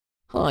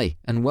Hi,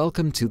 and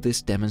welcome to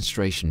this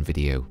demonstration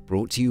video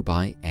brought to you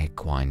by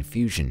Equine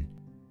Fusion.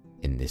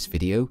 In this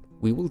video,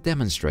 we will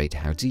demonstrate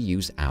how to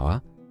use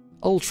our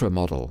Ultra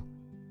model.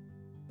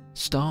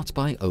 Start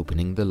by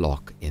opening the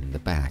lock in the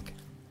back.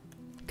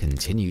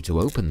 Continue to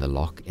open the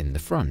lock in the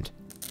front.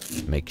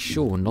 Make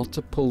sure not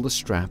to pull the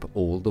strap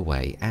all the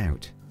way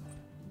out.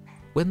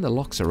 When the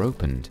locks are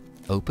opened,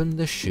 open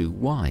the shoe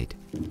wide.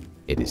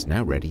 It is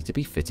now ready to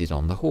be fitted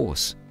on the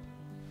horse.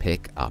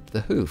 Pick up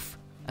the hoof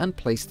and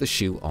place the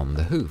shoe on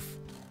the hoof.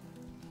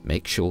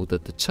 Make sure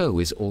that the toe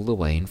is all the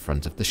way in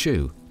front of the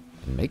shoe,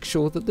 and make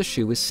sure that the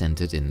shoe is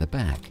centered in the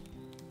back.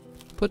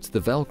 Put the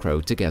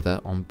Velcro together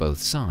on both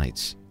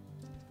sides.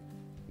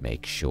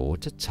 Make sure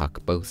to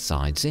tuck both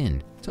sides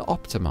in to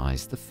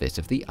optimize the fit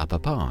of the upper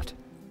part.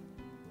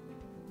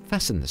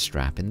 Fasten the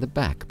strap in the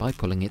back by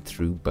pulling it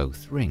through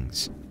both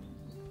rings,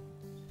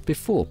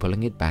 before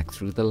pulling it back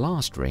through the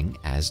last ring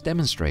as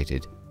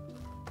demonstrated.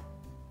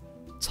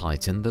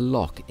 Tighten the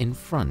lock in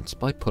front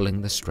by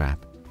pulling the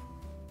strap.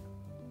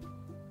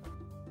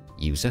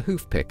 Use a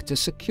hoof pick to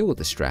secure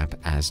the strap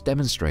as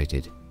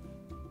demonstrated.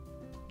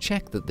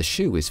 Check that the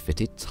shoe is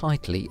fitted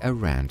tightly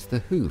around the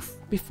hoof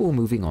before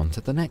moving on to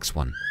the next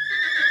one.